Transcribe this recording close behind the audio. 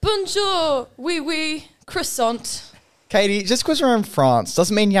Bonjour, oui, croissant. Katie, just because we're in France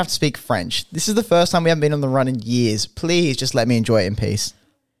doesn't mean you have to speak French. This is the first time we haven't been on the run in years. Please just let me enjoy it in peace.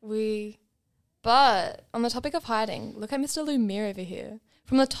 Oui. But on the topic of hiding, look at Mr. Lumiere over here.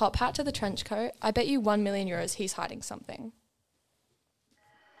 From the top hat to the trench coat, I bet you 1 million euros he's hiding something.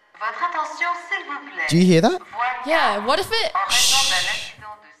 Votre attention, s'il vous plaît. Do you hear that? Yeah, what if it... En raison d'un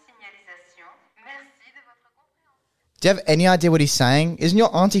accident de signalisation, merci de votre compréhension. Do you have any idea what he's saying? Isn't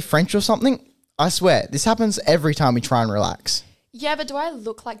your auntie French or something? I swear, this happens every time we try and relax. Yeah, but do I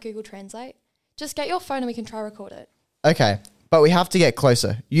look like Google Translate? Just get your phone and we can try record it. Okay, but we have to get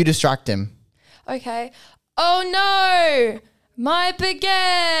closer. You distract him. Okay. Oh no! My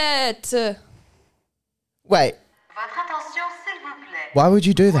baguette! Wait, Votre attention, s'il vous plaît. why would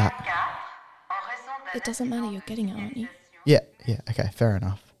you do that? 4, en raison d'un It doesn't matter, you're getting it, aren't you? Yeah, okay, fair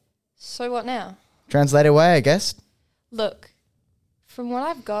enough. So what now? Translate away, I guess. Look, from what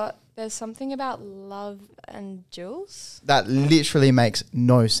I've got, there's something about love and jewels. That literally makes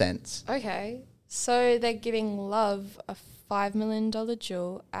no sense. Okay, so they're giving love a $5 million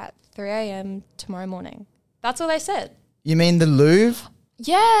jewel at 3 a.m. tomorrow morning. That's all they said. You mean the Louvre?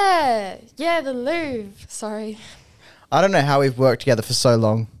 Yeah, the Louvre. Sorry. I don't know how we've worked together for so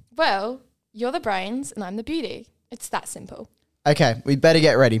long. Well, you're the brains and I'm the beauty. It's that simple. Okay, we better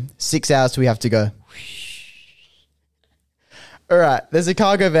get ready. 6 hours till we have to go. All right, there's a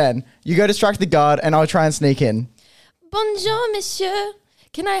cargo van. You go distract the guard and I'll try and sneak in. Bonjour, monsieur.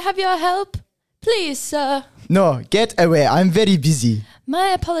 Can I have your help? Please, sir. No, get away. I'm very busy. My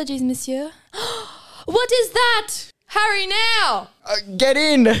apologies, monsieur. What is that? Hurry now! Get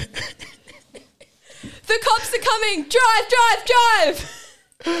in. The cops are coming! Drive!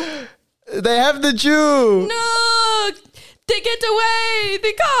 They have the Jew. No! Take it away!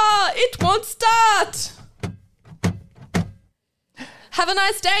 The car! It won't start! Have a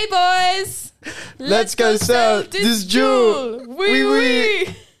nice day, boys! Let's go sell this jewel. Oui,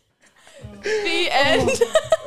 oui!